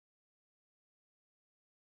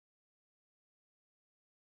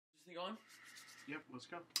it going? Yep, let's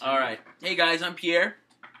go. All right. Hey guys, I'm Pierre.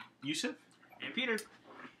 Yusuf. And Peter.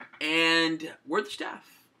 And we're the staff.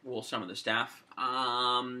 Well, some of the staff.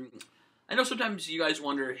 I know sometimes you guys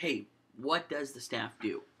wonder, hey, what does the staff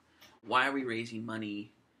do? Why are we raising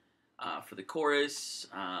money for the chorus?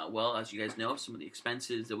 Well, as you guys know, some of the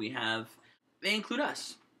expenses that we have, they include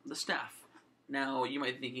us, the staff. Now, you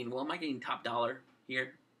might be thinking, well, am I getting top dollar here?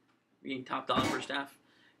 Are you getting top dollar for staff?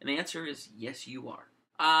 And the answer is, yes, you are.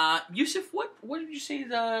 Yusuf, what did you say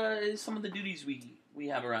is some of the duties we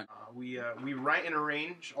have around? We write and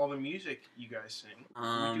arrange all the music you guys sing.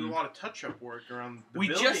 We do a lot of touch-up work around the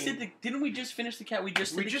building. Didn't we just finish the cat? We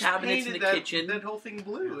just did the cabinets in the kitchen. That whole thing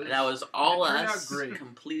blue. That was all us. It turned out great.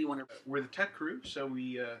 Completely wonderful. We're the tech crew, so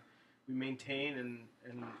we maintain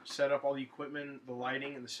and set up all the equipment, the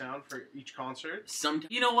lighting, and the sound for each concert.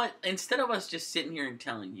 You know what? Instead of us just sitting here and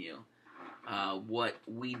telling you what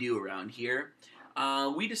we do around here,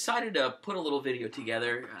 we decided to put a little video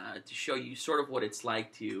together to show you sort of what it's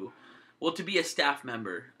like to be a staff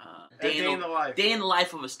member. Day in the life. Day in the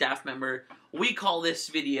life of a staff member. We call this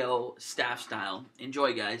video Staff Style.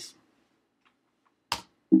 Enjoy, guys.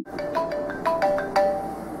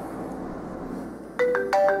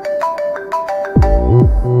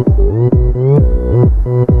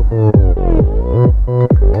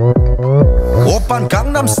 오빤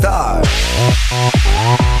강남 스타일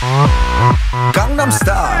강남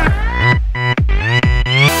스타일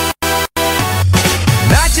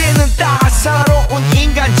낮에는 따사로운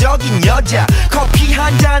인간적인 여자 커피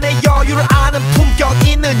한 잔에 여유를 아는 품격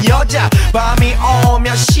있는 여자 밤이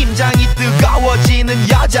오면 심장이 뜨거워지는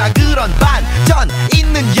여자 그런 반전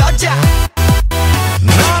있는 여자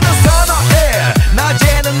너는 선호해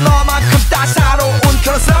낮에는 너만큼 따사로운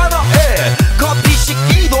그런 선호해 커피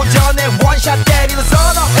식기도 전에 원샷 때리는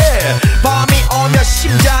선호해 밤이 오면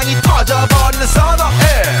심장이 터져버리는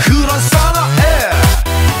선호해 그런 선호해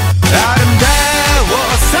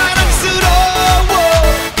아름다워 사랑스러워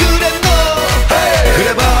그래 너 hey.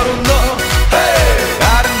 그래 바로 너 hey.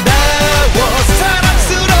 아름다워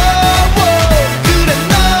사랑스러워 그래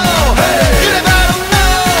너 hey. 그래 바로 너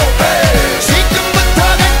hey. 지금부터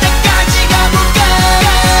갈 때까지 가볼까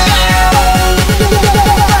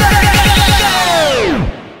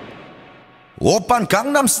오빤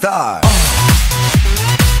강남 스타일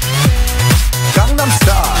강남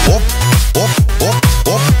스타일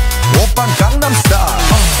오빤 강남 스타일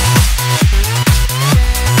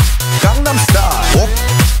강남 스타일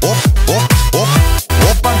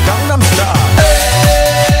오빤 강남 스타일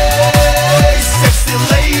에이 섹시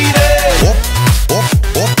레이디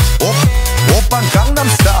오빤 강남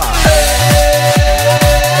스타일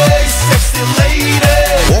에이 섹시 레이디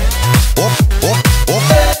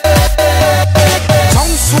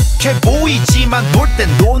성숙해 보이지만 놀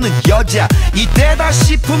땐 노는 여자 이때다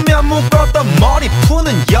싶으면 묶었던 머리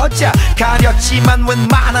푸는 여자 가렸지만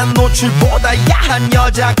웬만한 노출보다 야한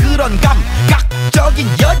여자 그런 감각적인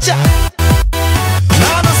여자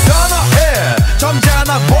나는 선호해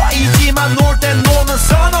점잖아 보이지만 놀 땐 노는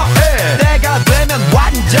선호해 때가 되면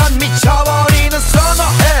완전 미쳐버리는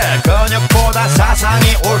선호해 근육보다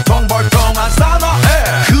사상이 울퉁불퉁한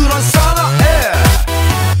선호해 그런 선호해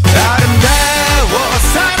아름다워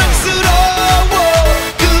사랑스러워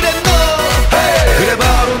그래 너 hey. 그래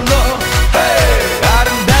바로 너 hey.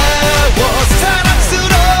 아름다워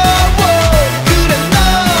사랑스러워 그래 너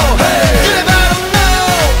hey. 그래 바로 너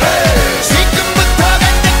hey. 지금부터 갈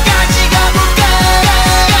때까지 가볼까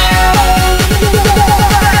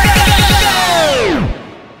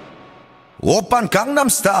오빤 강남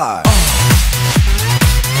스타일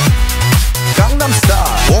강남 스타일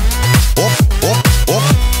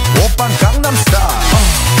오빤 강남 스타일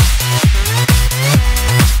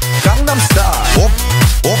강남 스타일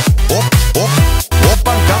오빤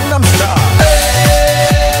강남 스타일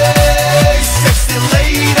에이 섹시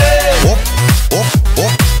레이디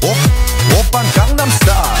오빤 강남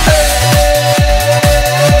스타일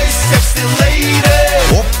에이 섹시 레이디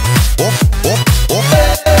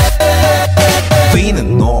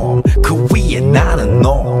위는 놈 그 위에 나는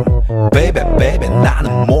놈 베이베 베이베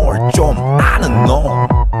나는 뭘 좀 아는 놈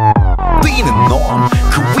뛰는 놈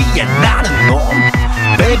그 위에 나는 놈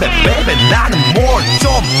베이베 베이베 나는 뭘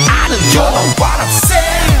좀 아는 놈 You know what I'm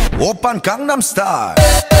saying 오빤 강남 스타일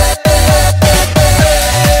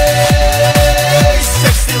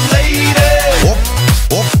섹시 레이디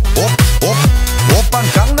오빤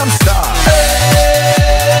강남 스타일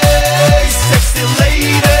섹시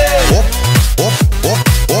레이디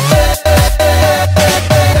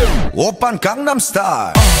오빤 강남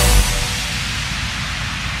스타일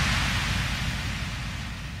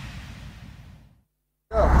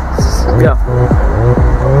Go.